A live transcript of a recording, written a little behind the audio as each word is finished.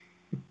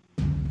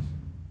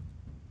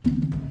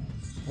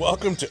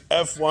Welcome to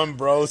F1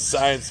 Bro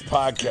Science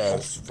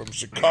Podcast from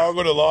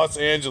Chicago to Los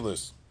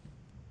Angeles.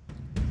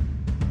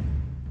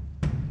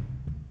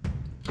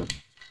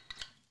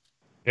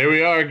 Here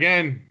we are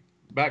again,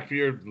 back for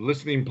your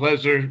listening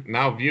pleasure,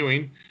 now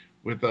viewing,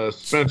 with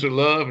Spencer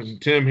Love and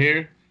Tim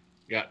here.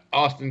 Got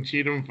Austin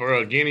Cheatham for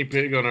a guinea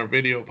pig on our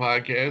video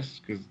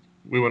podcast because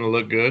we want to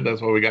look good. That's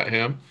why we got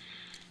him.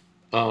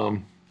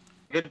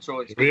 Good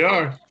choice. Here we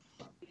are.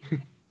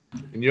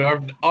 And you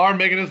are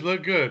making us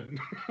look good.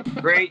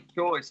 Great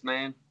choice,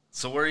 man.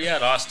 So where are you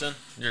at, Austin?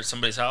 You're at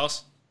somebody's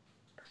house?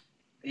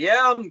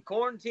 Yeah, I'm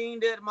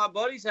quarantined at my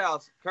buddy's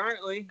house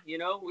currently.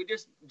 We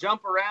just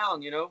jump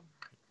around,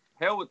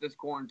 Hell with this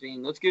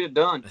quarantine. Let's get it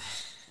done.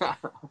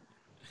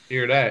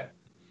 Hear that.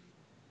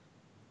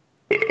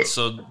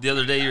 So the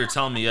other day you were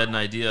telling me you had an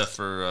idea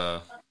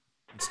for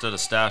instead of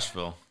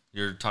Stashville.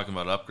 You're talking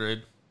about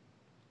upgrade?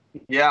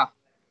 Yeah.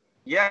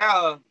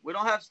 Yeah, we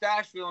don't have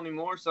Stashville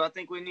anymore, so I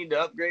think we need to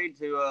upgrade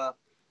to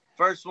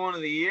first one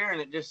of the year,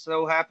 and it just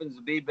so happens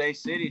to be Bay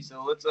City.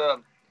 So let's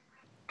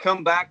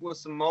come back with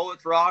some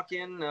mullets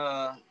rocking,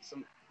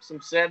 some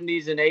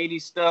 70s and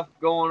 80s stuff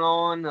going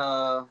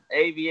on,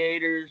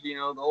 aviators, the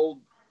old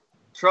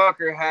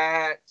trucker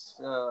hats.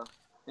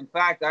 In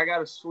fact, I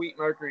got a sweet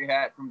Mercury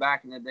hat from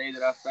back in the day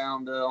that I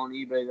found on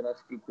eBay that I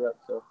scooped up.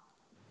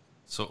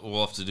 So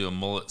we'll have to do a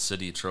Mullet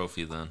City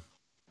trophy then.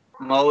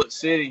 Mullet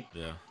City.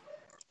 Yeah.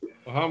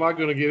 Well, how am I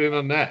going to get in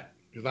on that?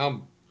 Because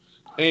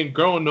I ain't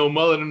growing no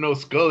mullet or no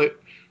skullet.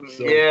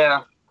 So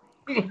Yeah.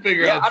 I'm going to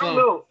figure Yeah, out I something.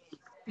 don't know.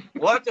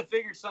 We'll have to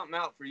figure something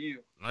out for you.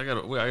 I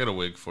got a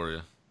wig for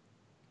you.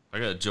 I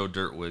got a Joe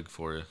Dirt wig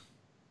for you.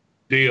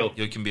 Deal.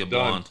 You can be a Done.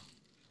 blonde.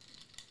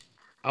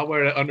 I'll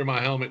wear that under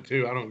my helmet,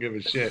 too. I don't give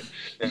a shit.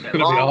 That It'll be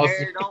long,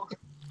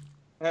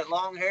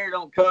 awesome. hair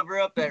don't cover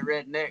up that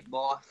red neck,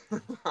 boy.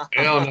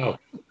 Hell no.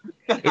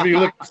 If you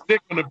look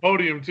sick on the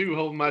podium, too,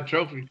 holding my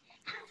trophy.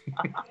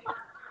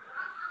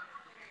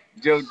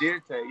 Joe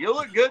Dirte. You'll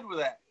look good with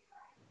that.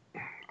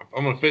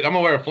 I'm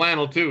gonna wear a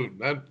flannel, too.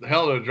 That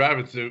hell of a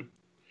driving suit.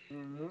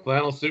 Mm-hmm.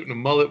 Flannel suit and a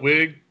mullet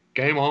wig.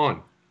 Game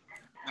on.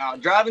 No,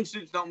 driving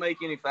suits don't make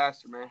any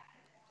faster, man.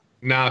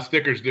 Nah,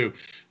 stickers do.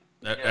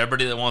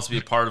 Everybody that wants to be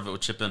a part of it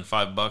would chip in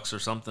 $5 or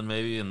something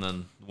maybe, and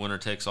then winner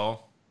takes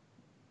all.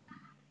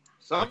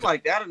 Something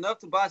like that, enough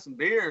to buy some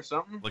beer or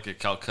something. Like a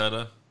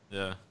Calcutta.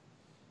 Yeah.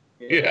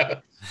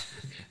 Yeah.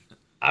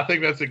 I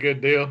think that's a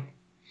good deal.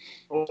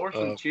 Or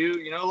some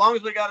chew, as long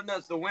as we got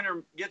enough, the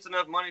winner gets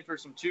enough money for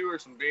some chew or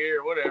some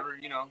beer or whatever,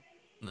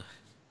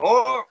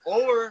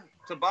 Or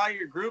to buy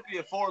your groupie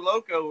a Four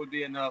Loko would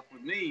be enough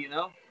with me,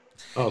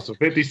 Oh, so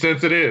 50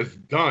 cents it is.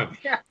 Done.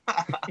 Yeah.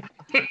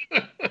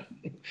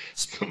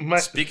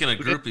 Speaking of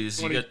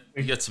groupies,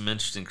 you get some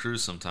interesting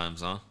crews sometimes,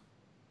 huh?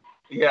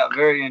 Yeah,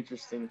 very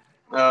interesting.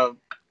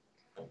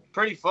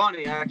 Pretty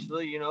funny,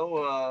 actually. We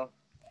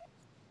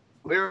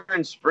were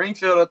in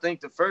Springfield, I think,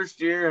 the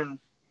first year, and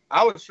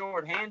I was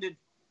short-handed.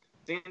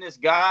 Seeing this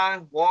guy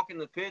walk in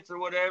the pits or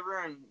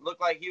whatever and looked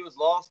like he was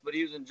lost, but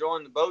he was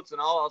enjoying the boats and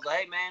all. I was like,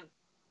 hey, man,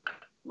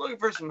 looking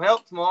for some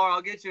help tomorrow.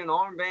 I'll get you an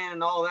armband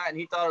and all that. And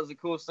he thought it was the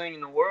coolest thing in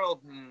the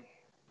world. And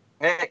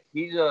heck,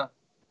 he's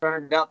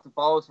turned out to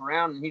follow us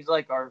around, and he's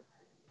like our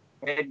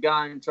head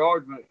guy in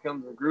charge when it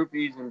comes to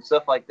groupies and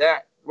stuff like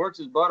that. Works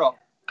his butt off.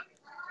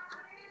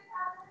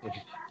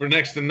 For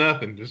next to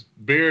nothing. Just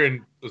beer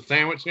and a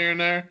sandwich here and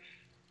there.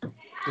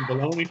 Some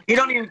bologna. He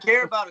don't even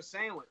care about a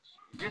sandwich.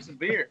 Just a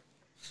beer.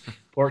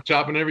 Pork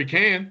chop in every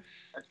can.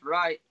 That's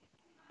right.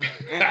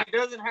 And it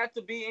doesn't have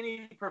to be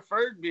any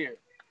preferred beer.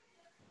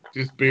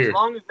 Just beer. As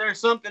long as there's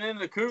something in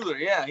the cooler,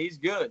 yeah, he's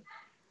good.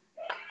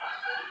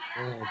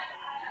 I'm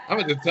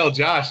going to tell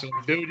Josh,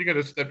 dude, you got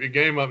to step your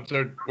game up and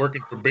start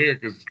working for beer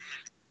because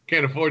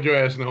can't afford your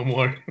ass no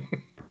more.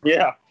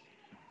 Yeah.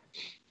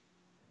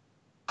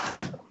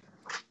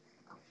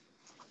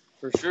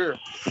 For sure.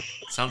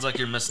 Sounds like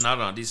you're missing out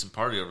on a decent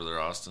party over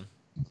there, Austin.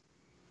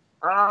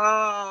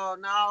 Oh,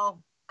 no.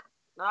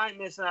 I ain't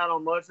missing out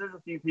on much. There's a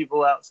few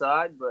people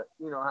outside, but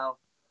you know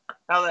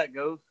how that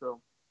goes.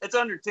 So it's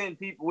under 10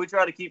 people. We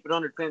try to keep it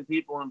under 10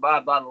 people and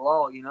abide by the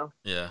law,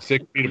 Yeah.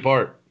 6 feet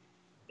apart.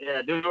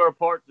 Yeah, do our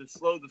part to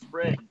slow the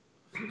spread.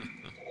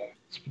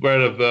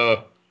 Spread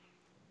of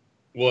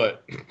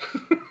what?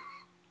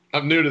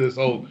 I'm new to this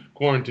whole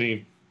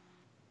quarantine.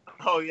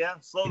 Oh, yeah?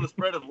 Slow the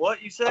spread of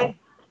what, you say?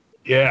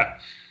 Yeah.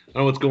 I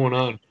know what's going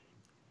on.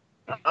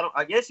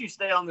 I guess you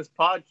stay on this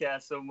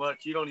podcast so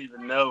much you don't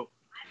even know.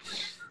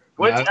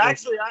 Which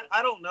actually,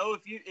 I don't know.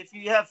 If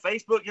you have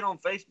Facebook, get on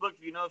Facebook.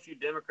 If you know a few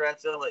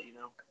Democrats, they'll let you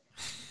know.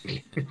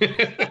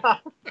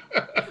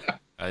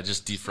 I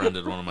just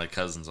defriended one of my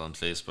cousins on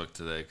Facebook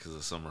today because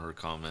of some of her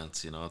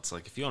comments. It's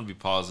like if you want to be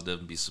positive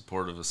and be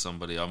supportive of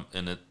somebody,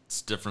 and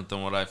it's different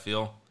than what I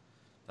feel,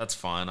 that's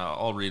fine.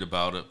 I'll read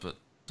about it, but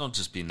don't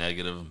just be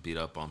negative and beat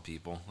up on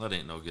people. That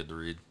ain't no good to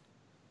read.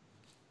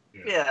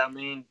 Yeah, I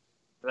mean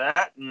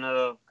that,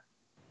 and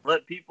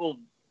let people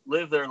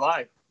live their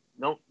life.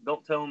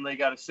 Don't tell them they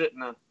got to sit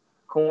in a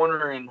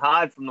corner and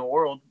hide from the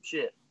world.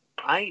 Shit,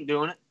 I ain't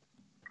doing it.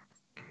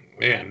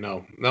 Man,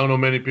 no. No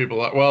many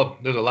people are. Well,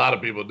 there's a lot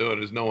of people doing it.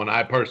 There's no one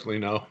I personally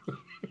know.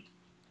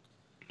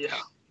 Yeah.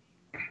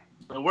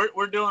 So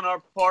we're doing our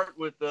part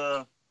with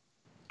the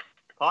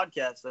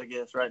podcast, I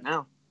guess, right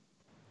now.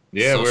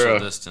 Yeah, Social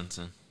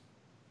distancing.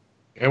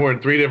 And we're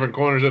in 3 different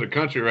corners of the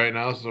country right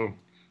now, so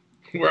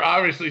we're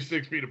obviously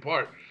 6 feet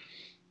apart.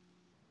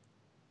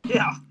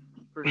 Yeah,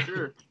 for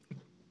sure.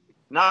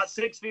 Not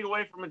 6 feet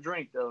away from a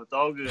drink, though. It's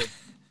all good.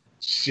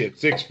 Shit,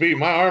 6 feet.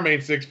 My arm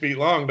ain't 6 feet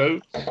long,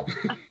 dude.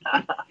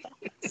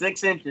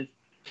 6 inches.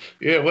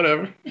 Yeah,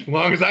 whatever. As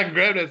long as I can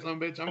grab that son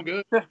bitch, I'm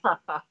good.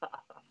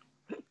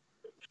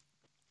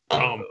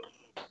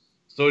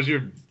 So is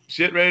your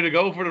shit ready to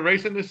go for the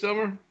racing this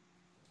summer?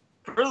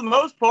 For the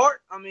most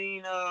part, I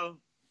mean, I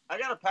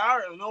got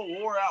an old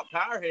wore-out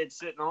power head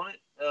sitting on it.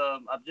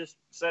 I've just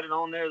set it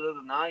on there the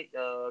other night.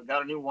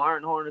 Got a new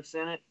wiring harness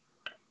in it.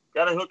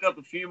 Got to hook up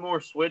a few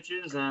more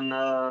switches, and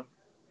I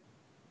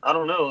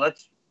don't know.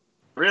 That's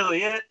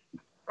really it.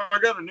 I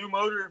got a new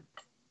motor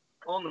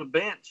on the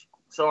bench.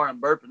 Sorry,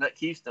 I'm burping. That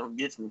Keystone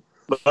gets me.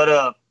 But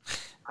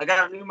I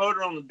got a new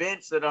motor on the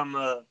bench that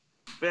I'm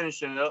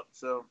finishing up.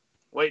 So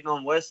waiting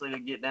on Wesley to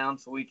get down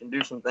so we can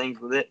do some things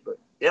with it. But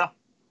yeah,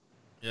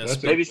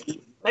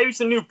 maybe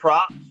some new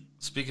props.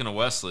 Speaking of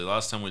Wesley,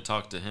 last time we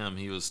talked to him,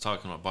 he was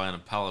talking about buying a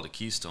pallet of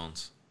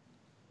Keystones.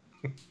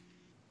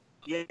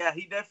 Yeah,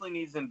 he definitely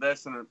needs to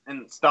invest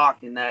in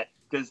stock in that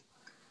because,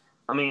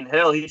 I mean,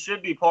 hell, he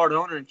should be part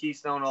owner in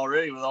Keystone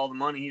already with all the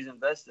money he's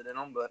invested in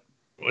them. But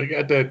well, he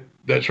got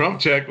that Trump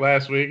check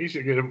last week. He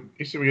should get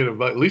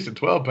at least a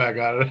 12-pack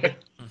out of that.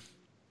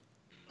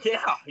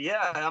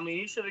 Yeah. I mean,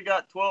 he should have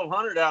got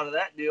 $1,200 out of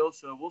that deal.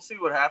 So we'll see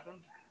what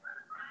happens.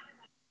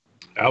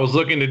 I was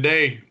looking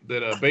today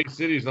that Bay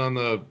City's on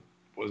the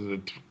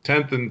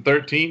 10th and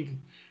 13th.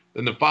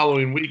 Then the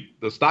following week,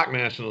 the Stock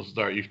Nationals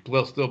start. You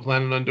still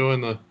planning on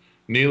doing the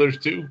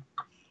Kneelers too?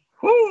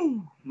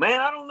 Whoo, man,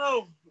 I don't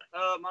know.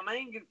 My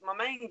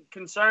main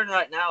concern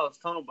right now is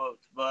tunnel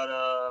boats,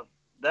 but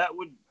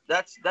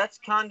that's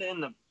kind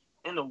of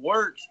in the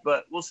works.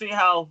 But we'll see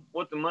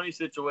what the money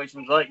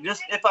situation's like.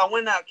 Just if I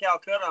win that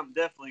Calcutta, I'm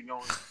definitely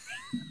going.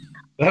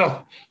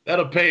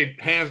 That'll pay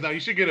hands down. You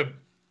should get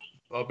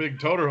a big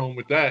toter home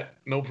with that.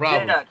 No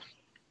problem. Yeah.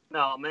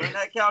 No, man,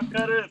 that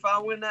Calcutta, if I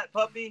win that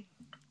puppy,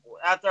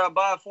 after I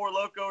buy a 4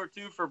 Loko or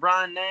 2 for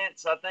Brian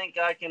Nance, I think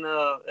I can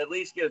at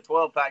least get a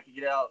 12-pack to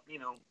get out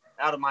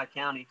of my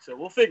county. So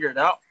we'll figure it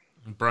out.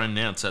 Brian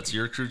Nance, that's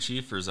your crew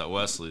chief, or is that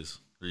Wesley's?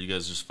 Or you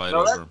guys just fight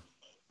over him?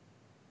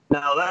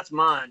 No, that's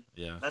mine.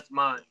 Yeah. That's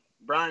mine.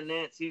 Brian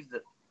Nance, he's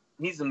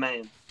the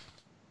man.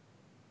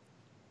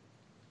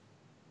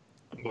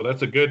 Well,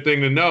 that's a good thing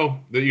to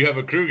know that you have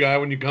a crew guy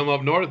when you come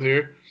up north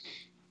here.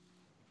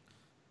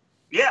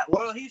 Yeah,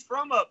 well, he's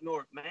from up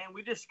north, man.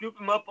 We just scoop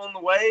him up on the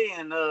way,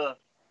 and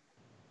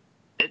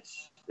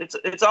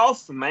it's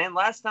awesome, man.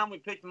 Last time we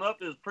picked him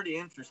up, it was pretty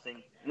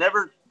interesting.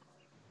 Never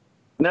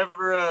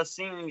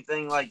seen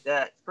anything like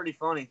that. It's pretty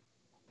funny.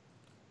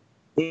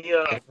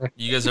 You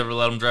guys ever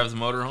let him drive the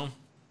motorhome?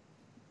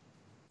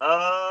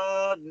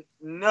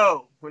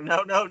 No.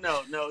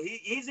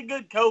 He's a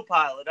good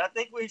co-pilot. I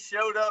think we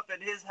showed up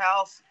at his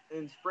house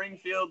in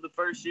Springfield the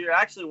first year.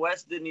 Actually,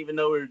 Wes didn't even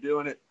know we were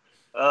doing it.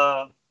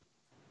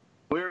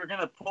 We were going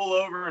to pull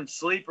over and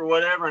sleep or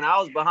whatever, and I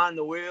was behind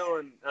the wheel,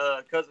 and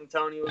Cousin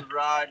Tony was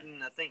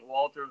riding. I think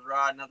Walter was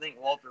riding. I think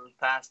Walter was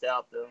passed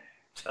out,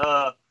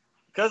 though.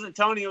 Cousin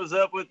Tony was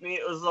up with me.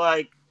 It was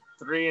like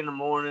 3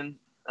 a.m.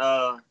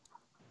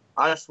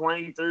 I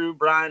swung through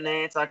Brian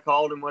Nance. I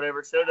called him,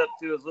 whatever, showed up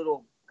to his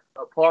little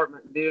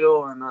apartment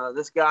deal, and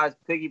this guy's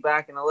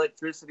piggybacking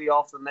electricity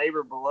off the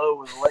neighbor below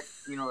with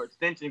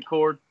extension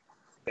cord,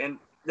 and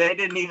they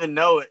didn't even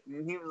know it.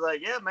 And he was like,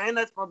 "Yeah, man,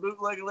 that's my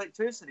bootleg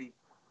electricity."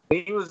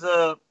 He was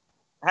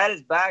had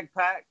his bag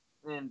packed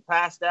and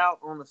passed out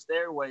on the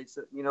stairway,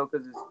 so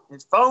because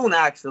his phone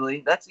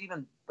actually, that's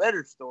even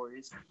better story.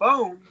 His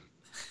phone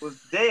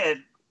was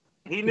dead.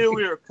 He knew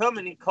we were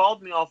coming. He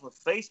called me off of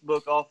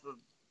Facebook off of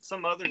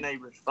some other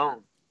neighbor's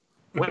phone.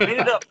 We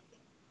ended up.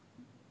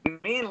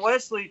 Me and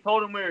Wesley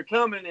told him we were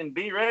coming and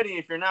be ready.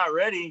 If you're not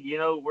ready,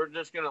 we're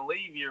just gonna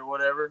leave you or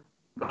whatever.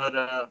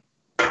 But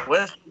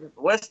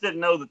Wes didn't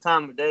know the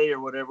time of day or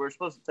whatever. We were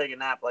supposed to take a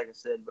nap, like I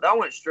said. But I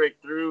went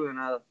straight through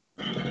and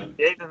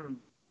gave him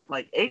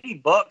like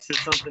 $80 or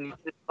something.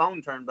 His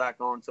phone turned back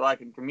on so I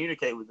can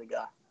communicate with the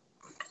guy.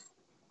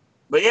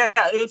 But yeah,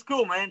 it was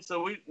cool, man.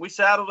 So we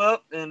saddled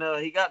up and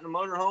he got in the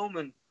motorhome,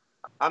 and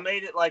I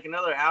made it like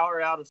another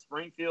hour out of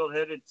Springfield,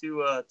 headed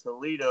to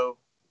Toledo.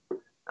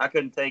 I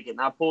couldn't take it,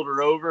 and I pulled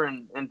her over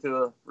and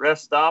into a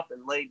rest stop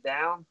and laid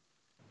down.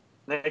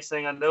 Next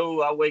thing I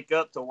know, I wake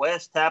up to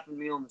Wes tapping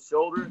me on the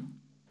shoulder,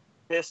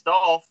 pissed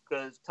off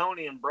because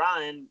Tony and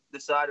Brian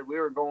decided we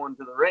were going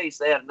to the race.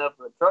 They had enough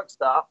of the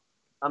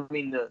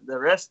the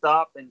rest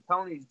stop, and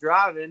Tony's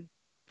driving,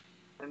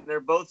 and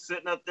they're both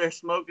sitting up there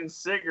smoking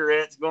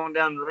cigarettes going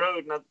down the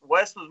road. And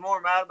Wes was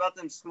more mad about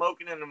them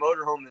smoking in the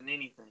motorhome than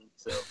anything.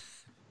 So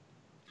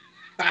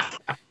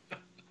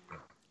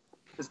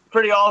it's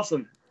pretty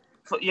awesome.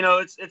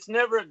 it's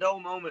never a dull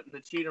moment in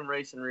the Cheatham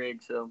Racing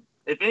Rig. So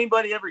if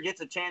anybody ever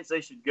gets a chance,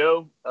 they should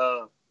go.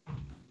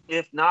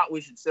 If not,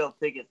 we should sell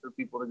tickets for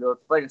people to go.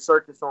 It's like a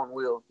circus on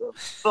wheels. So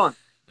it's fun.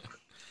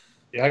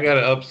 Yeah, I got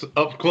an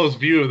up close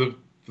view of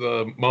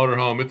the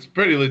motorhome. It's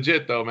pretty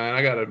legit though, man.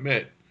 I gotta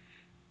admit.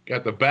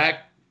 Got the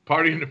back,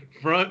 party in the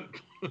front,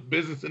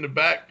 business in the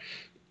back.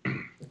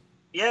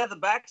 Yeah, the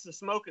back's the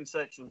smoking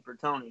section for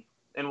Tony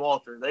and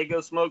Walter. They go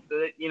smoke.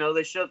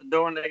 They shut the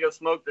door and they go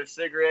smoke their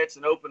cigarettes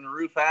and open the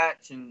roof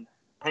hatch and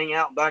hang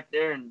out back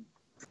there and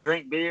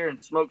drink beer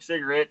and smoke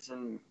cigarettes.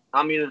 And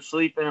I'm either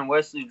sleeping and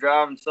Wesley's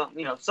driving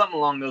something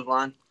along those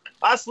lines.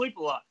 I sleep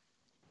a lot.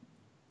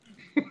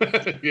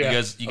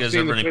 Yeah. You guys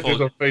ever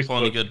pull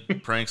any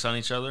good pranks on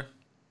each other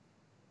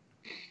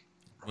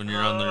when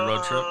you're on the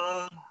road trip?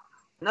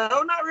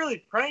 No, not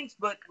really pranks,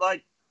 but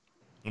like.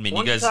 I mean,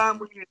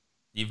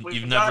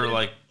 you've never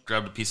like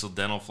grabbed a piece of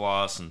dental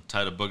floss and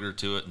tied a booger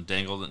to it and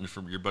dangled it in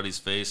from your buddy's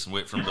face and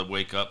wait for him to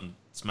wake up and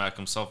smack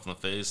himself in the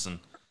face and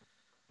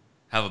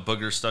have a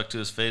booger stuck to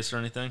his face or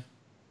anything?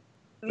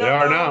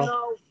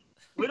 No.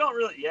 We don't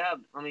really. Yeah,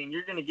 I mean,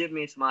 you're gonna give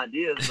me some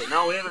ideas, but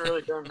no, we haven't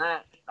really done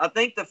that. I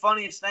think the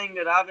funniest thing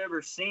that I've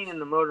ever seen in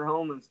the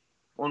motorhome is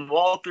when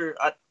Walter.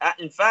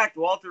 In fact,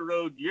 Walter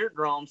rode your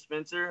Grom,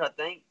 Spencer, I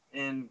think,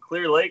 in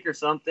Clear Lake or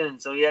something,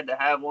 and so he had to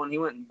have one. He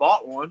went and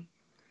bought one.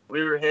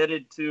 We were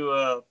headed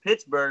to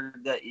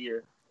Pittsburgh that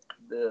year,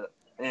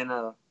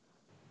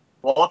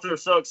 Walter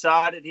was so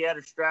excited. He had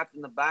her strapped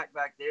in the back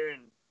there,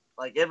 and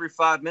like every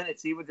 5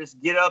 minutes, he would just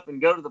get up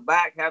and go to the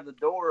back, have the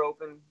door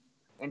open,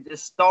 and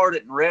just start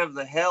it and rev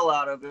the hell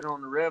out of it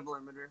on the rev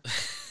limiter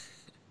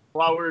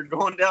while we were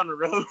going down the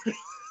road.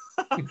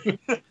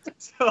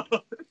 So,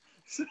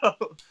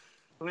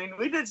 I mean,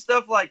 we did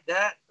stuff like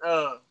that.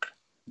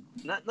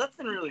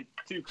 Nothing really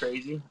too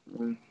crazy.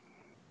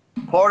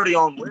 Party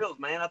on wheels,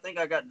 man. I think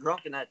I got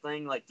drunk in that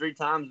thing like 3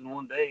 times in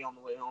one day on the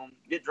way home.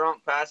 Get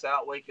drunk, pass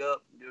out, wake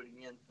up, and do it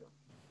again. So,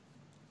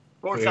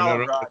 of course,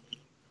 I'll drive.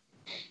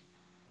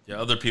 Yeah,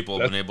 other people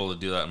have been able to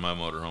do that in my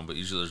motorhome, but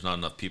usually there's not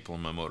enough people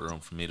in my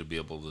motorhome for me to be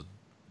able to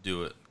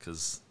do it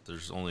because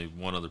there's only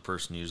one other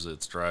person usually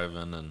that's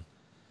driving, and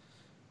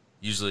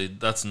usually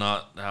that's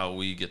not how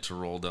we get to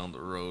roll down the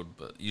road.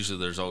 But usually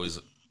there's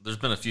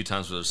been a few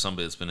times where there's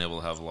somebody that's been able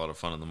to have a lot of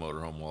fun in the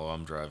motorhome while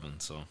I'm driving.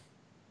 So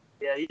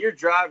yeah, your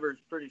driver's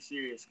a pretty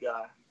serious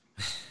guy.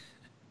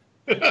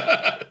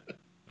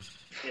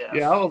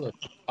 Yeah,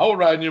 I'll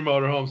ride in your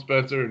motorhome,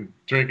 Spencer, and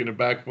drink in the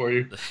back for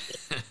you.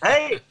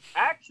 Hey,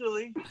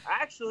 actually,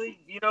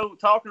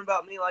 talking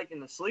about me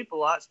liking to sleep a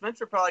lot,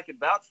 Spencer probably could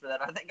vouch for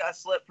that. I think I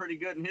slept pretty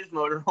good in his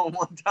motorhome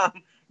one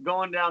time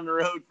going down the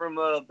road from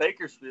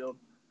Bakersfield.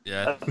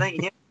 Yeah, I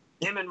think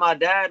him and my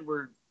dad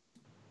were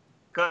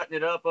cutting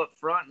it up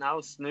front, and I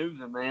was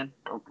snoozing, man.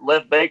 I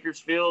left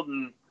Bakersfield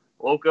and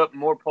woke up in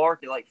Moore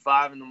Park at like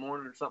 5 a.m.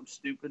 or something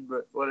stupid,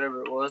 but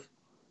whatever it was.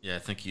 Yeah, I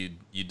think you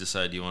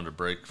decided you wanted a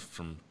break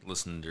from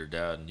listening to your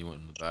dad, and you went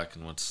in the back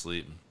and went to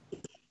sleep.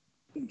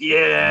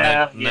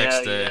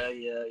 Next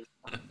day.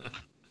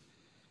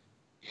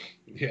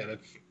 Yeah,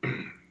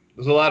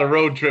 there's a lot of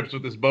road trips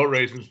with this boat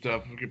racing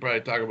stuff. We could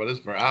probably talk about this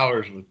for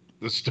hours with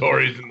the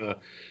stories and the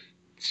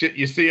shit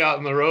you see out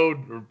on the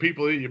road, or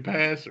people that you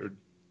pass, or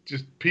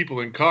just people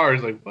in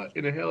cars. Like, what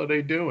in the hell are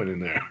they doing in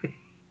there?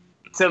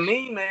 To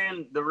me,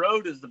 man, the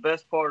road is the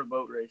best part of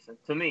boat racing.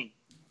 To me,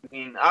 I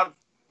mean,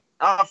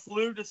 I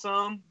flew to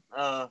some,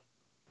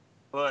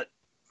 but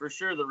for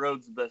sure the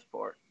road's the best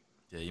part.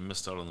 Yeah, you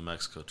missed out on the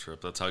Mexico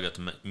trip. That's how I got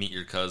to meet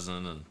your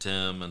cousin and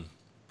Tim and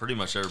pretty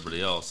much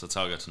everybody else. That's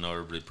how I got to know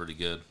everybody pretty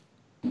good.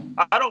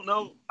 I don't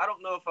know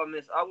if I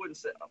missed. I wouldn't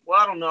say. Well,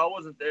 I don't know. I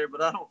wasn't there,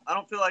 but I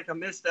don't feel like I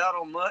missed out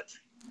on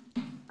much.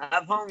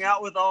 I've hung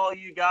out with all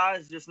you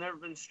guys, just never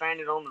been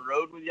stranded on the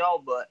road with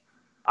y'all. But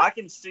I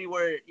can see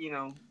where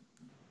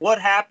what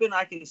happened.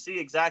 I can see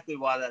exactly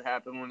why that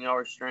happened when y'all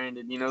were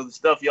stranded. The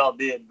stuff y'all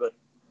did. But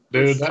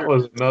dude, that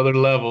was another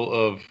level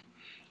of.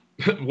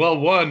 Well,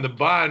 one, the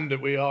bond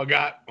that we all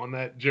got on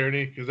that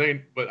journey,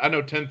 but I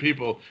know 10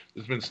 people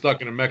that's been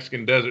stuck in a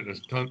Mexican desert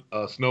in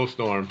a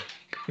snowstorm.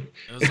 It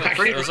was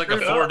like a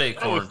 4-day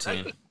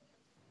quarantine.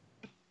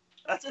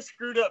 That's a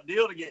screwed up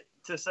deal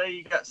to say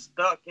you got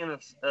stuck in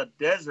a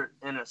desert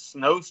in a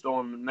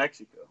snowstorm in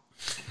Mexico.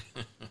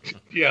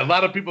 Yeah, a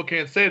lot of people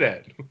can't say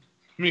that.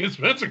 Me and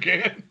Spencer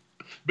can.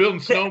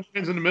 Building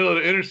snowmans in the middle of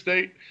the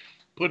interstate,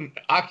 putting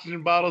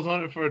oxygen bottles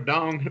on it for a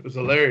dong. It was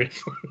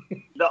hilarious.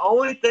 The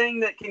only thing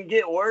that can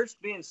get worse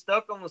being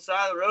stuck on the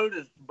side of the road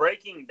is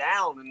breaking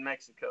down in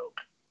Mexico.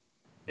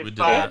 We did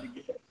that.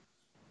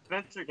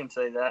 Spencer can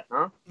say that,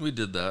 huh? We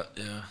did that,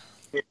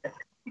 yeah.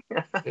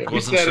 Yeah,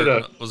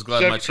 was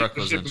glad my truck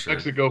was insured.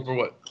 Mexico for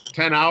what,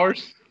 10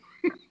 hours?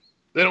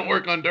 They don't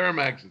work on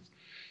Duramaxes.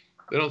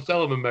 They don't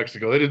sell them in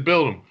Mexico. They just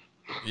build them.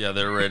 Yeah,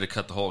 they were ready to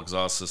cut the whole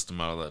exhaust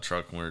system out of that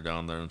truck when we were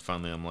down there. And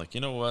finally, I'm like,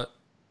 you know what?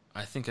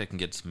 I think I can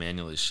get to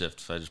manually shift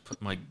if I just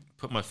put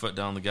my foot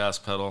down the gas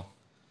pedal,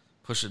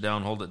 push it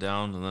down, hold it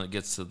down, and then it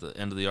gets to the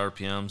end of the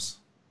RPMs,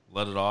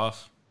 let it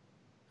off,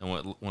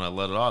 And when I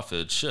let it off, it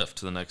would shift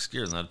to the next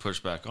gear, and I'd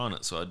push back on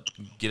it. So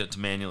I'd get it to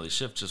manually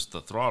shift just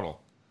the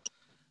throttle.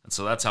 And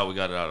so that's how we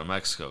got it out of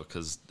Mexico,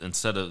 because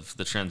instead of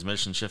the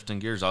transmission shifting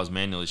gears, I was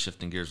manually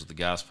shifting gears with the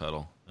gas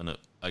pedal, and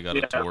I got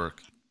it to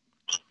work.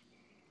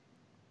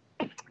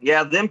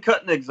 Yeah, them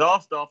cutting the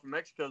exhaust off in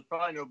Mexico is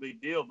probably no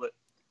big deal,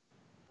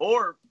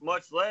 or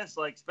much less,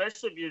 like,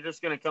 especially if you're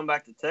just going to come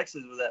back to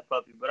Texas with that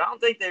puppy. But I don't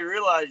think they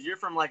realize you're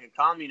from, like, a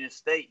communist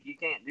state. You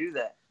can't do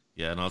that.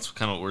 Yeah, no, that's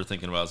kind of what we're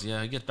thinking about.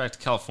 I get back to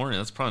California,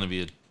 that's probably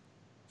going to be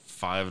a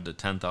 $5,000 to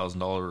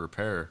 $10,000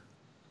 repair.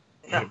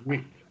 Yeah.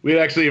 We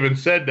actually even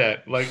said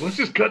that. Like, let's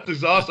just cut the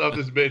exhaust off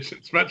this bitch.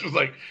 And Spencer was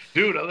like,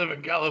 dude, I live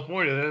in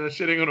California. That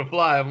shit ain't going to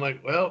fly. I'm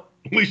like, well,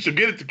 at least you'll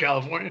get it to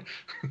California.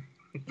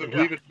 Leave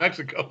it in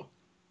Mexico.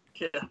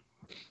 Yeah.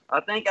 I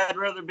think I'd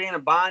rather be in a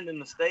bind in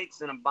the States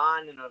than a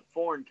bind in a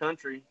foreign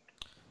country.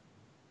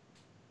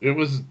 It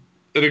was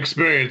an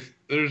experience.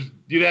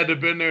 You'd had to have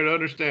been there to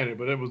understand it,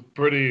 but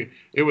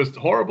it was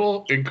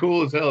horrible and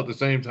cool as hell at the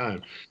same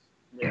time.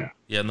 Yeah.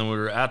 Yeah, and then we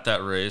were at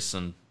that race,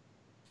 and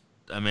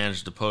I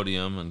managed to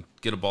podium and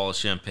get a ball of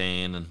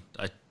champagne, and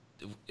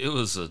it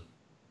was a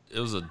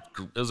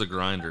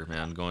grinder,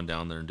 man, going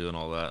down there and doing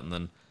all that, and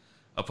then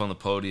up on the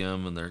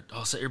podium, and they're,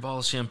 set your ball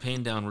of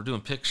champagne down. We're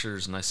doing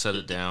pictures, and I set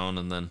it down,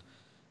 and then,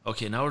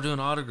 okay, now we're doing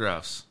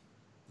autographs.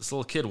 This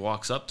little kid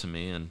walks up to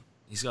me, and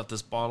he's got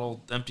this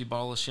empty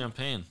bottle of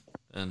champagne,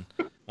 and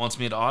wants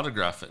me to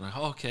autograph it. And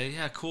I'm like, okay,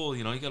 yeah, cool.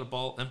 You got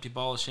a empty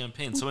bottle of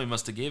champagne. Somebody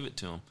must have gave it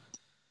to him.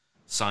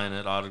 Sign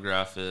it,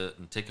 autograph it,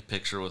 and take a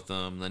picture with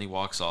him. And then he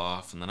walks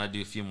off, and then I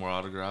do a few more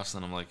autographs,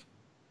 and I'm like,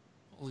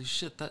 holy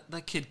shit,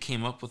 that kid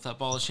came up with that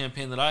bottle of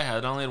champagne that I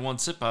had. I only had one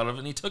sip out of it,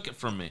 and he took it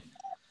from me.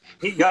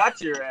 He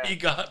got your ass. He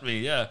got me,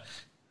 yeah.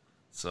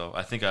 So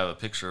I think I have a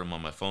picture of him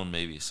on my phone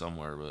maybe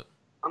somewhere, but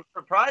I'm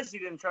surprised he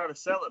didn't try to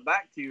sell it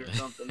back to you or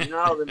something. You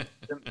know how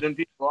them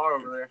people are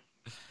over there.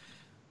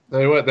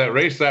 Tell you what, that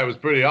race site was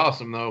pretty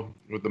awesome, though,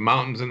 with the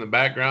mountains in the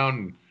background,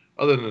 and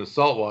other than the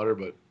salt water,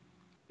 but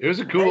it was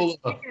a cool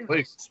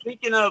place.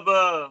 Speaking of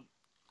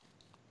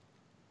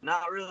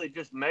not really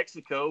just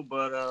Mexico,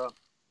 but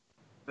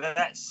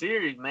that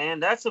series, man,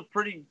 that's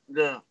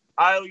the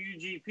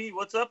IOUGP.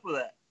 What's up with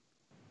that?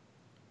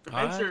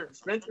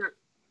 Spencer,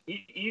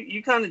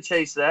 you kind of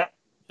chase that.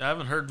 I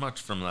haven't heard much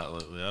from that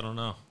lately. I don't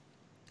know.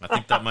 I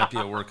think that might be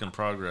a work in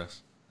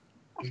progress.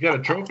 He's got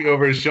a trophy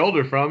over his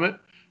shoulder from it.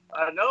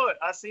 I know it.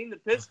 I seen the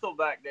pistol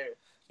back there.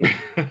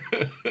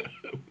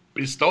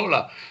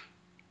 Pistola.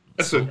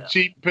 That's a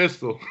cheap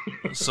pistol.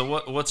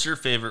 So what's your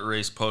favorite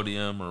race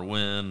podium or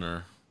win,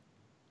 or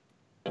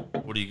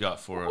what do you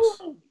got for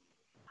us?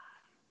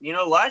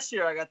 Last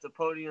year I got the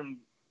podium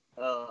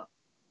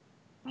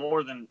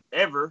more than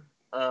ever.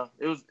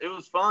 It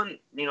was fun.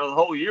 The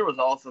whole year was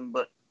awesome,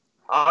 but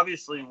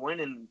obviously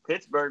winning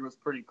Pittsburgh was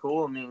pretty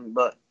cool. I mean,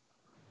 but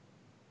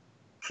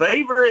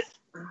favorite,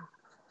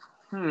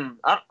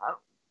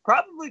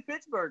 probably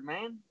Pittsburgh,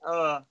 man.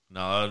 No,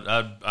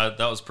 that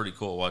was pretty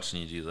cool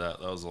watching you do that.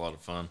 That was a lot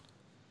of fun.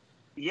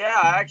 Yeah,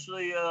 I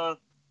actually,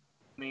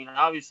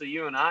 obviously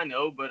you and I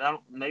know, but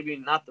maybe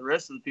not the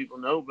rest of the people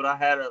know, but I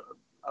had a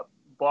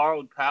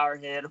borrowed power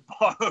head, a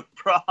borrowed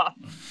prop.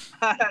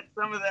 I had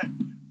some of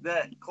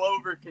that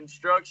Clover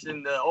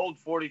Construction, the old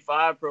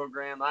 45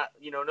 program.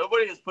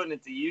 Nobody was putting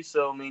it to use,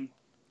 so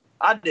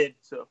I did.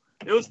 So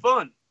it was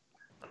fun.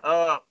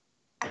 I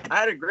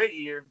had a great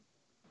year,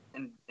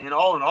 and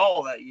all in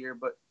all that year.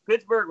 But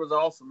Pittsburgh was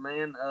awesome,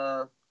 man.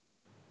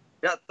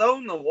 Got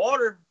thrown in the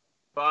water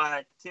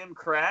by Tim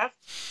Kraft.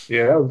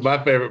 Yeah, that was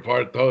my favorite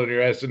part, throwing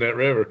your ass in that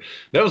river.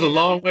 That was a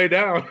long way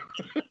down.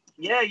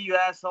 Yeah, you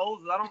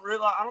assholes. I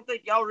don't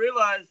think y'all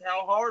realize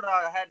how hard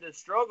I had to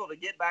struggle to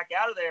get back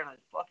out of there in a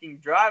fucking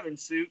driving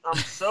suit. I'm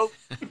soaked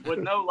with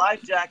no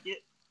life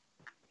jacket.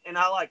 And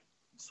I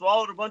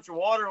swallowed a bunch of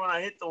water when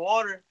I hit the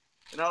water.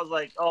 And I was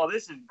like, oh,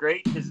 this is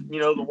great. Because,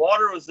 the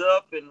water was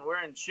up and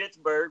we're in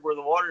Schittsburg where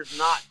the water's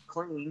not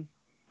clean.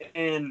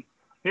 And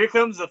here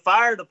comes the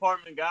fire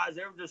department guys.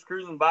 They were just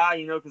cruising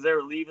by, because they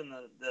were leaving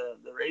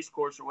the race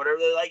course or whatever.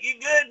 They're like, you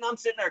good? And I'm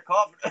sitting there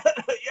coughing. Yeah,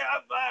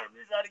 I'm fine. I'm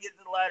just trying to get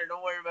to the ladder.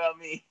 Don't worry about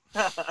me.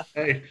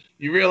 Hey,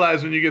 you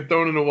realize when you get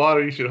thrown in the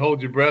water, you should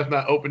hold your breath,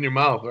 not open your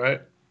mouth,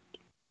 right?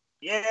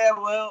 Yeah,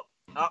 well,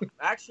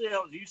 actually, I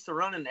was used to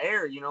running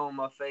air, on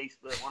my face.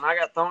 But when I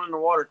got thrown in the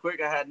water quick,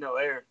 I had no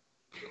air.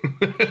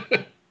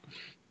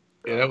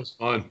 Yeah, that was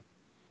fun.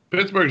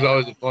 Pittsburgh's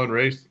always a fun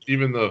race,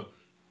 even though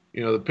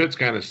the pits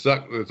kind of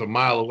suck. It's a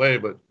mile away,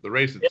 but the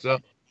race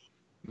itself.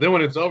 Then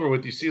when it's over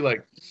with, you see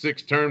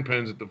 6 turn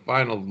pins at the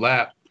final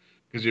lap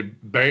because your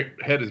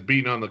head is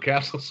beating on the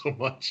castle so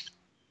much.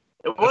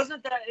 It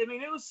wasn't that.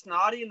 It was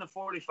snotty in the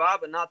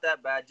 45, but not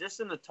that bad. Just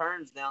in the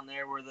turns down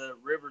there where the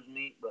rivers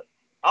meet. But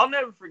I'll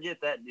never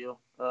forget that deal.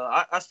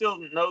 I still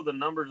know the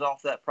numbers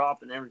off that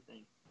prop and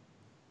everything.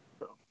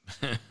 So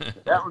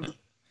that was.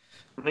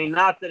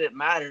 Not that it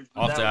matters.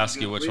 I'll have to ask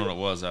you which one it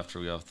was after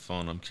we got off the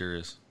phone. I'm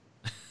curious.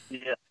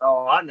 Yeah.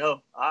 Oh, I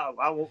know.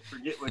 I won't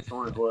forget which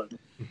one it was.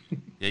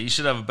 Yeah, you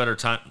should have a better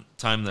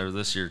time there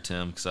this year,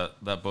 Tim, because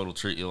that boat will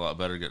treat you a lot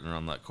better getting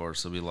around that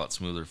course. It'll be a lot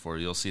smoother for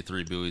you. You'll see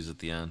 3 buoys at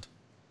the end.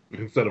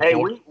 Instead of Hey,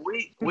 4.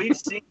 we've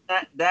seen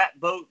that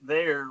boat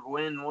there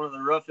win one of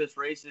the roughest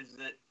races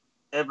that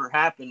ever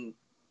happened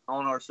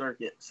on our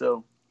circuit.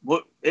 So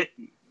it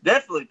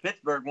definitely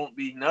Pittsburgh won't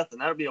be nothing.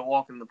 That'll be a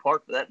walk in the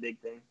park for that big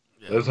thing.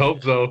 Yeah. Let's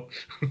hope so.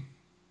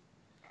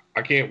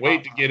 I can't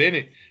wait to get in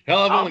it. Hell,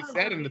 I've only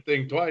sat in the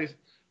thing twice.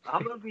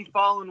 I'm gonna be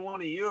following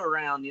one of you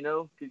around,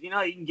 because you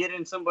can get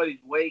in somebody's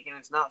wake and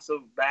it's not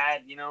so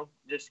bad,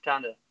 just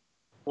kind of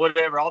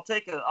whatever. I'll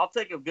take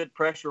a good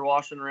pressure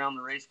washing around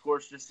the race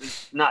course just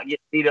to not get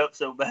beat up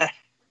so bad.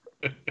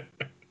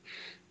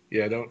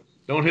 Yeah,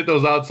 don't hit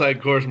those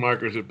outside course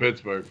markers at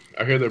Pittsburgh.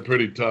 I hear they're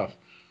pretty tough.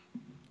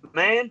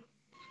 Man,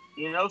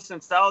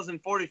 since I was in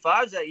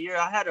 45s that year,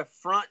 I had a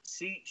front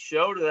seat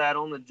show to that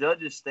on the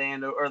judges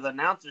stand or the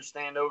announcer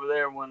stand over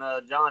there when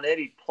John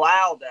Eddy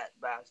plowed that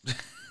bastard.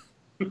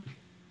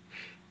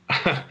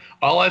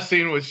 All I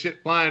seen was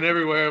shit flying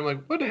everywhere. I'm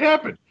like, what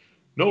happened?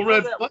 No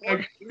red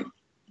flag.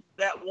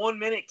 That 1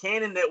 minute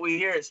cannon that we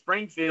hear at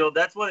Springfield,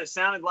 that's what it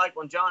sounded like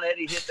when John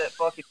Eddy hit that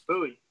fucking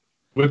buoy.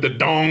 With the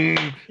dong.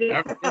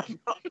 Yeah.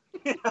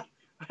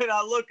 And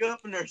I look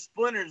up and there's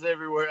splinters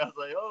everywhere. I was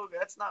like, oh,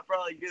 that's not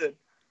probably good.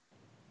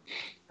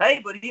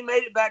 Hey, but he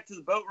made it back to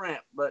the boat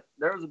ramp, but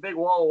there was a big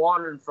wall of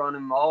water in front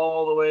of him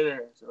all the way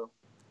there. So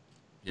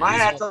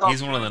yeah,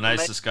 he's one of the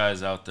nicest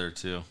guys out there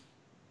too.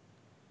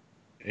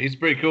 He's a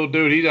pretty cool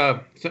dude. He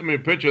sent me a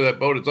picture of that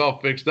boat. It's all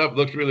fixed up.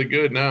 Looks really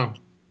good now.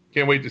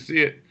 Can't wait to see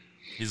it.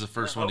 He's the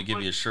first one to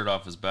give you a shirt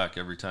off his back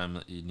every time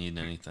that you need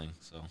anything.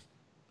 So.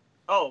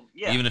 Oh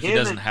yeah. Even if he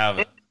doesn't have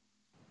it.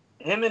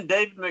 Him and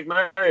David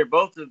McMurray are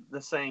both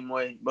the same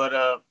way, but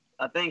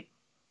I think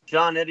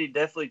John Eddy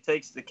definitely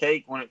takes the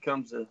cake when it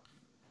comes to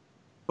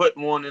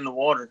putting one in the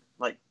water,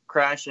 like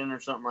crashing or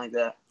something like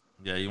that.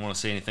 Yeah, you want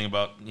to say anything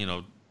about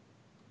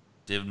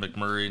David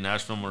McMurray,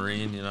 Nashville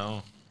Marine,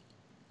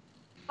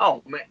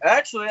 Oh man,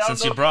 actually, I since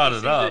don't know you brought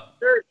it up,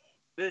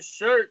 this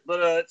shirt, but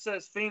it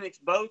says Phoenix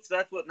Boats.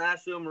 That's what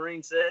Nashville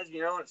Marine says.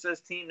 It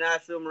says Team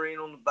Nashville Marine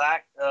on the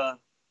back.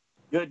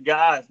 Good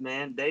guys,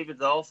 man.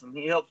 David's awesome.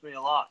 He helps me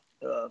a lot.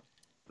 If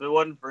it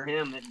wasn't for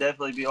him, it'd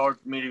definitely be hard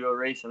for me to go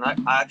racing. I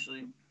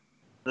actually,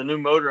 the new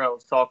motor I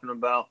was talking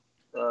about,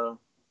 I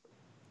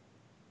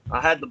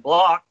had the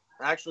block.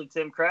 Actually,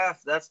 Tim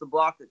Kraft, that's the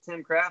block that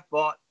Tim Kraft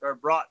brought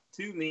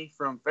to me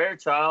from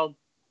Fairchild,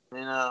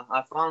 and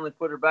I finally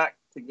put her back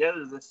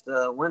together this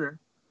winter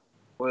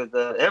with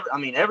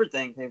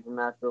everything came from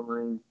Nashville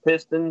Marine.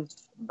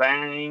 Pistons,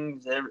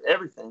 bearings,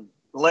 everything.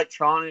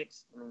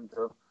 Electronics. And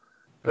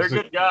they're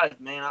good guys,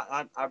 man.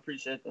 I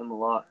appreciate them a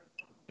lot.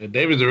 And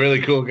David's a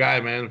really cool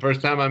guy, man. The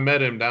first time I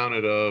met him down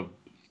at a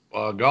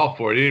golf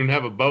fort, he didn't even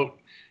have a boat.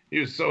 He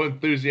was so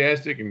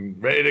enthusiastic and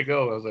ready to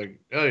go. I was like,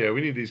 oh yeah,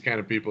 we need these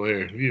kind of people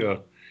here.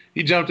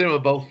 He jumped in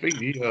with both feet.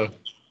 He's a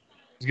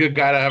good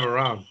guy to have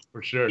around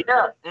for sure.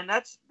 Yeah, and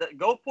that's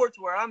Gulfport's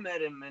where I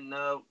met him, and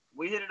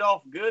we hit it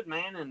off good,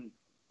 man. And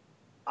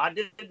I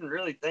didn't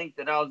really think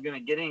that I was going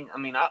to get in. I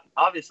mean, I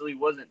obviously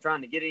wasn't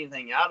trying to get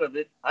anything out of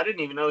it. I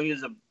didn't even know he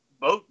was a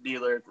boat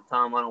dealer at the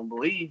time. I don't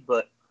believe,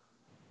 but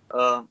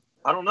I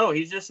don't know.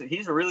 He's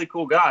a really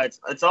cool guy.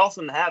 It's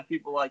awesome to have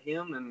people like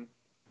him, and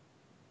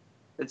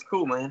it's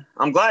cool, man.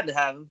 I'm glad to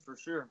have him for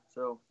sure.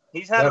 So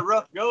he's had a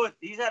rough go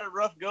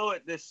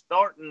at this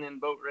starting in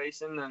boat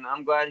racing, and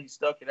I'm glad he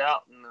stuck it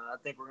out. And I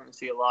think we're going to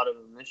see a lot of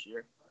him this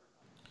year.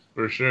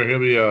 For sure, he'll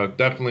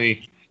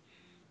be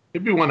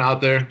he'll be one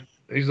out there.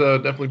 He's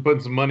definitely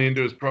putting some money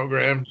into his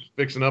program,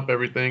 fixing up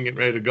everything, getting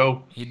ready to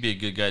go. He'd be a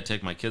good guy to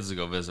take my kids to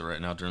go visit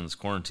right now during this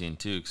quarantine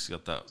too, because he's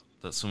got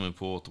that swimming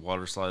pool with the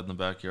water slide in the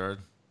backyard.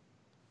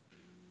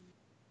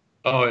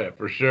 Oh yeah,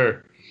 for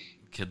sure.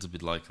 Kids would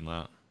be liking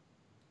that.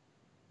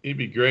 He'd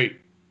be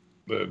great.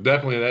 But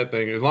definitely that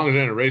thing. As long as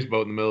they're in a race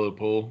boat in the middle of the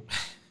pool.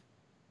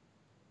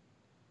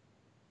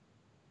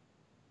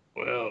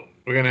 Well,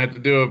 we're going to have to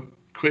do a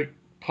quick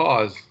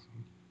pause.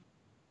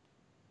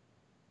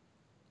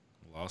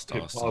 Lost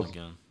Austin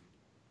again.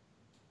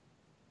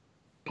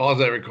 Pause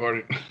that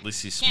recording. At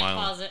least he's Can't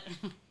smiling. pause it.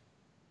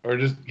 Or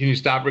can you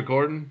stop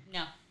recording?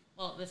 No.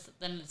 Well,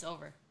 then it's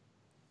over.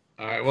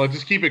 All right. Well,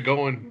 just keep it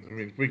going. I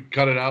mean, if we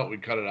cut it out, we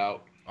cut it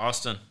out.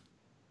 Austin,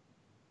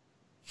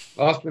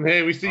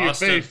 hey, we see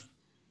Austin. your face.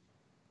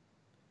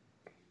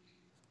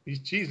 He's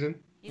cheesing.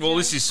 Well, at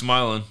least he's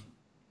smiling.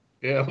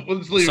 Yeah, we'll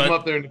just leave him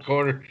up there in the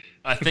corner.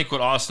 I think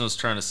what Austin was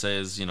trying to say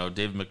is,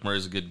 David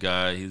McMurray's a good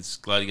guy. He's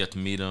glad he got to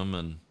meet him,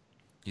 and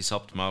he's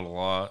helped him out a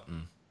lot.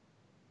 And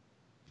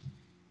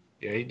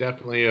yeah, he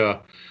definitely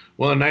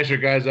one of the nicer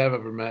guys I've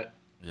ever met.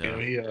 Yeah.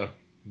 He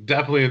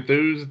definitely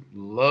enthused,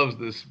 loves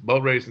this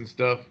boat racing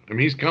stuff. I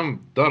mean, he's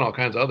done all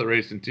kinds of other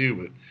racing too,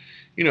 but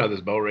you know how this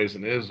boat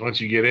racing is.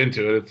 Once you get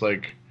into it, it's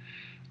like,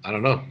 I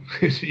don't know,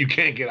 you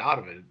can't get out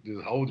of it. It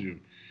just holds you.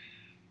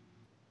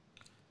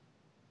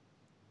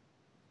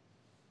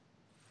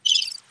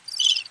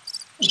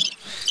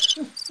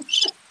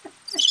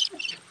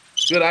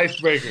 Good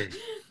icebreaker.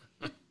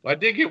 I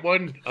did get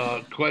one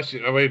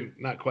question. I mean,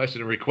 not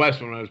question, a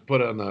request when I was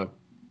put on the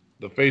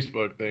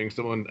Facebook thing.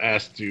 Someone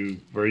asked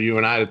for you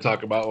and I to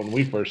talk about when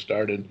we first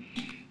started,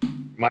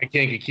 my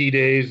Kankakee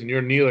days and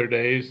your Kneeler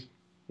days.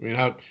 I mean,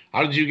 how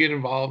did you get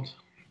involved?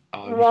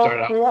 You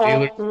started out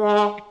with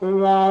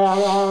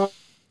Kneelers.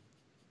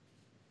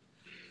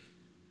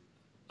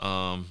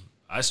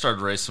 I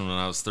started racing when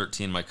I was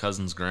 13. My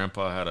cousin's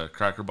grandpa had a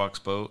Cracker Box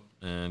boat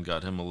and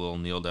got him a little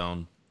kneel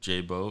down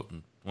J boat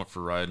and went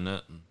for riding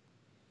it. And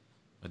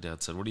my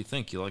dad said, "What do you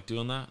think? You like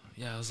doing that?"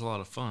 "Yeah, it was a lot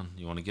of fun.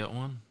 You want to get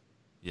one?"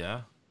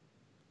 "Yeah."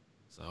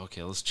 So,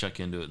 okay, let's check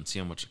into it and see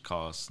how much it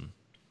costs. And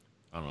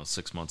I don't know,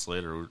 6 months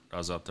later, I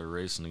was out there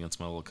racing against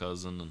my little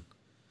cousin and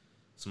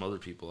some other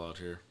people out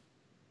here.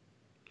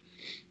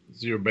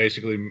 So you're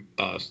basically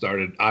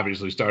started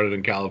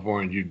in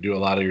California. You do a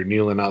lot of your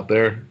kneeling out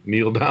there,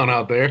 kneel down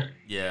out there.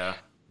 Yeah.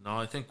 No,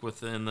 I think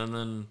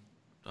then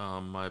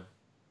my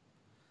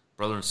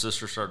brother and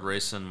sister started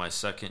racing my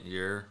second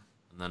year,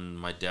 and then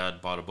my dad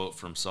bought a boat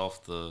for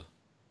himself the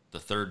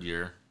third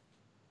year,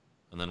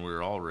 and then we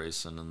were all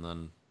racing, and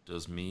then it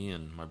was me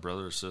and my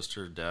brother,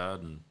 sister,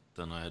 dad, and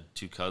then I had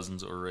two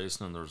cousins that were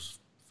racing, and there was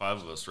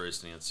 5 of us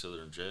racing against each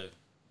other and Jay.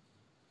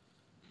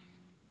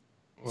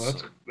 Well,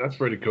 that's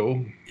pretty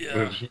cool.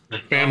 Yeah. It's a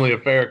family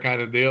affair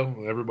kind of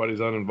deal.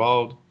 Everybody's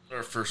uninvolved.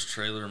 Our first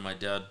trailer, my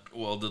dad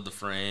welded the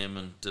frame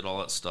and did all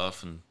that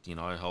stuff, and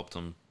I helped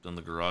him in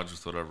the garage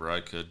with whatever I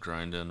could,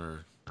 grinding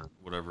or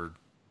whatever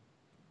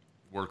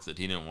work that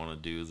he didn't want to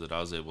do that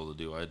I was able to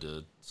do, I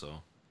did.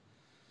 So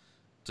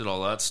did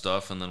all that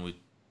stuff, and then we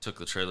took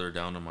the trailer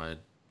down to my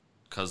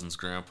cousin's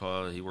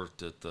grandpa. He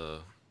worked at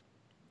the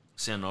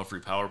San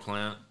Onofre power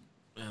plant,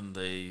 and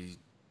they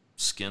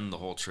skinned the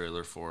whole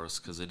trailer for us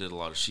because they did a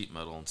lot of sheet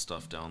metal and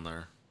stuff down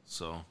there.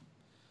 So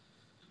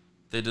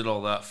they did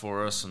all that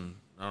for us, and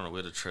I don't know, we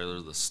had a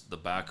trailer, the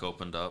back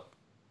opened up,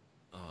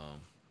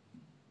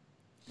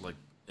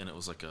 and it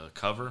was like a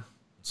cover,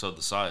 so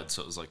the sides,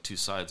 so it was like 2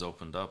 sides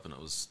opened up, and it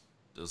was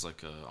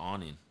like a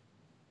awning,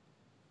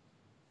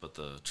 but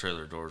the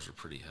trailer doors were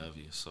pretty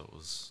heavy, so it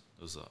was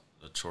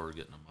a chore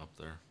getting them up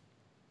there.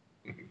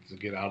 To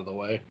get out of the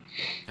way.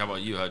 How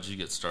about you? How'd you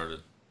get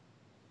started?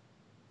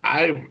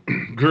 I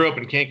grew up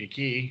in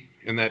Kankakee,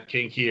 in that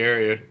Kankakee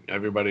area.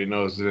 Everybody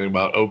knows anything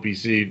about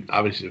OPC.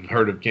 Obviously, I've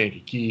heard of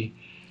Kankakee.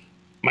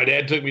 My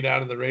dad took me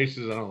down to the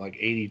races, I don't know, like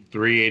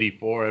 83,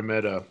 84. I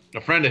met a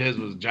friend of his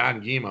was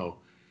John Guimo.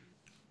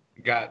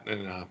 Got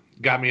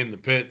me in the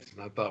pits,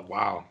 and I thought,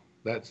 wow,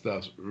 that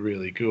stuff's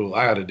really cool.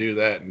 I got to do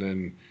that. And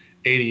then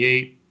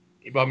 88,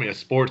 he bought me a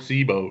Sport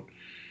C boat.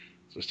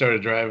 So I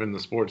started driving the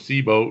Sport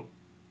C boat.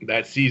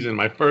 That season,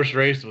 my first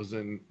race was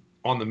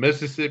on the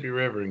Mississippi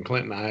River in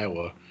Clinton,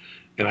 Iowa,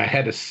 and I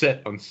had to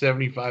set on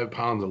 75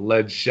 pounds of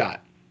lead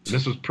shot. And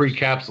this was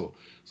pre-capsule.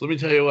 So let me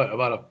tell you what,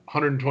 about a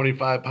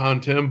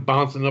 125-pound Tim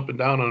bouncing up and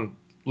down on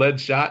lead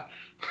shot,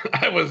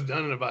 I was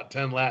done in about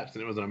 10 laps,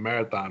 and it was a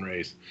marathon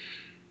race.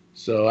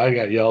 So I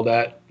got yelled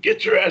at,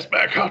 "Get your ass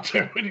back out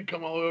there. We didn't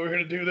come all over here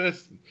to do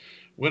this."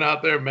 Went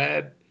out there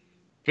mad,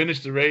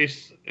 finished the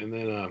race, and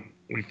then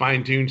we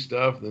fine-tuned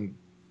stuff, then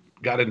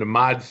got into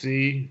Mod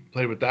C,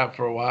 played with that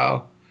for a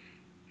while.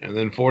 And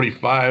then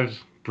 45s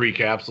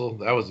pre-capsule,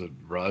 that was a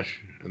rush.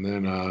 And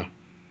then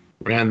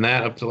ran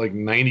that up to like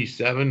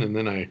 97, and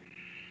then I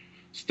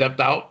stepped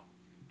out,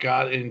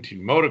 got into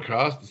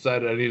motocross,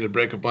 decided I needed to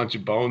break a bunch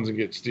of bones and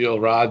get steel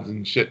rods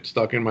and shit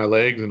stuck in my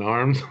legs and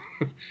arms.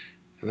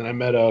 And then I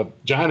met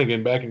John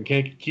again back in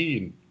Kankakee,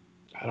 and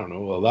I don't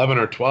know, 11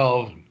 or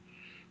 12, and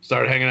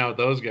started hanging out with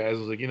those guys. I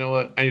was like, you know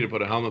what, I need to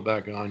put a helmet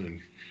back on,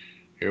 and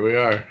here we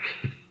are.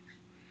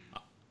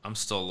 I'm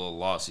still a little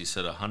lost. You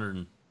said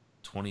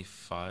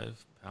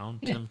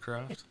 125-pound Tim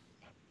Kraft?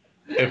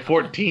 At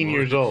 14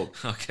 years old.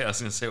 Okay, I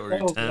was going to say, were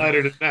you 10?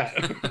 Lighter than that.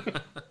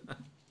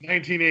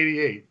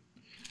 1988.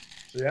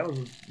 So that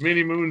was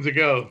many moons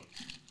ago.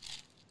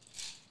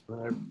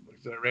 I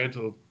ran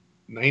till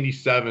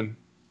 97.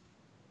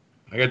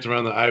 I got to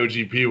run the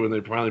IOGP when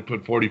they finally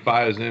put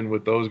 45s in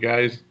with those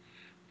guys.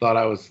 Thought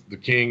I was the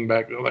king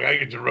back then. Like, I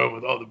get to run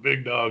with all the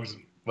big dogs.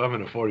 I'm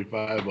in a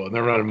 45 boat. And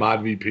they're running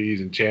Mod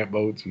VPs and champ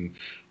boats and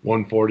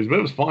 140s. But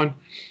it was fun.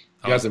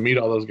 Got to meet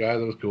all those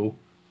guys. That was cool.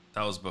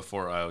 That was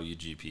before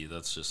IOUGP.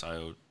 That's just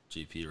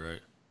IOGP,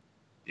 right?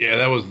 Yeah,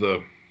 that was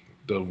the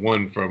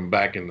one from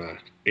back in the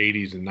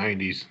 80s and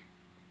 90s.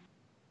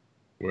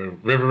 Where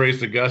River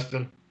Race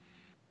Augusta.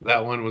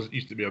 That one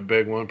used to be a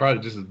big one.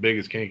 Probably just as big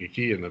as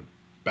Kankakee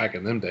back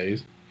in them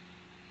days.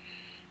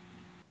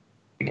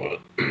 Well,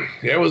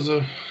 yeah, it was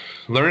a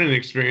learning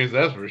experience,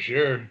 that's for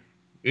sure.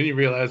 Then you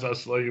realize how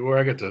slow you were.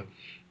 I got to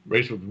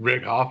race with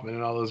Rick Hoffman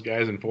and all those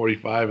guys in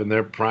 45 in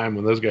their prime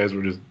when those guys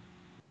were just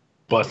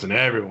busting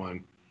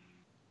everyone.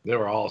 They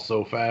were all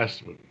so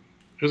fast. But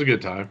it was a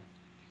good time.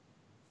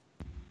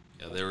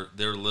 Yeah,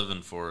 they were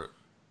living for it.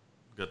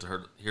 Got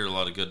to hear a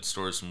lot of good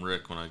stories from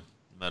Rick when I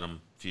met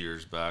him a few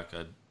years back.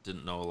 I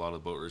didn't know a lot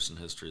of boat racing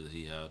history that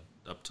he had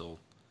up till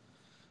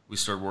we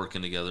started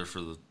working together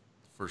for the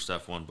first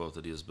F1 boat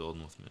that he was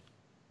building with me.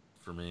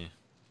 For me,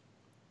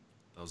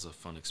 that was a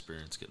fun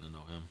experience getting to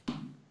know him.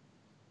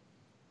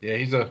 Yeah,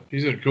 he's a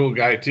cool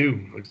guy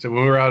too. Like I said,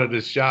 when we were out at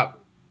his shop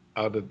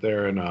out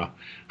there, and I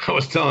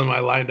was telling him I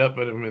lined up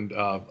at him in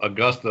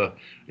Augusta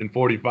in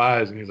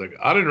 45s, and he's like,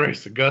 "I didn't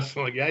race Augusta."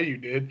 I'm like, "Yeah, you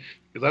did,"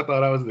 because I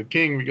thought I was the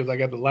king because I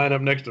got to line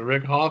up next to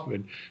Rick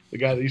Hoffman, the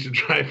guy that used to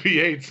drive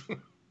V8s.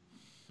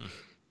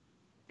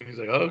 And he's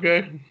like, oh, "Okay."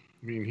 I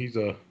mean, he's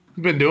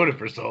been doing it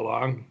for so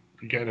long.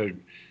 He kind of,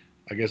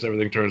 I guess,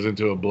 everything turns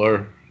into a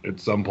blur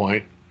at some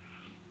point.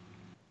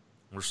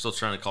 We're still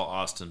trying to call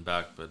Austin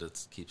back, but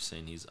it keeps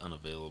saying he's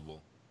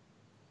unavailable.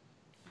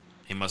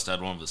 He must have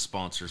had one of his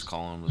sponsors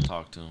call him to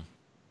talk to him.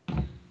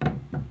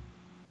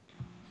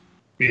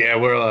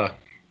 Yeah,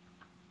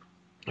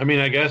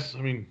 I guess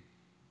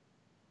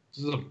this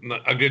is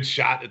a good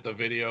shot at the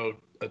video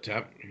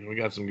attempt. We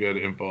got some good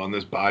info on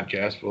this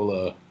podcast.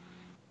 We'll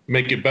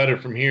make it better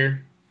from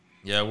here.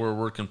 Yeah, we're a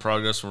work in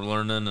progress. We're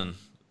learning, and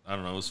I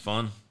don't know, it was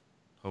fun.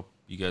 Hope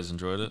you guys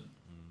enjoyed it,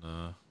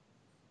 and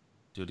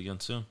do it again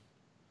soon.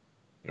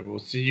 And we'll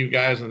see you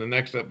guys in the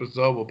next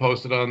episode. We'll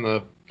post it on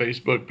the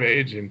Facebook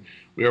page, and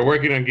we are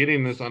working on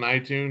getting this on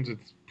iTunes.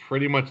 It's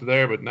pretty much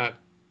there, but not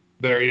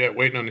there yet,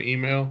 waiting on the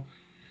email.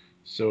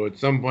 So at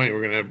some point,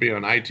 we're going to be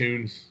on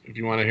iTunes. If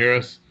you want to hear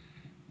us,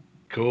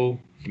 cool.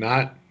 If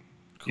not,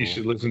 You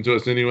should listen to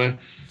us anyway.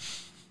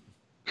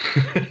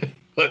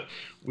 But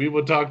we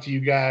will talk to you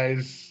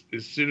guys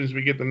as soon as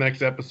we get the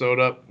next episode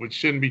up, which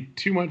shouldn't be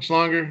too much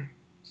longer.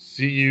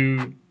 See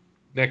you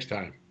next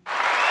time.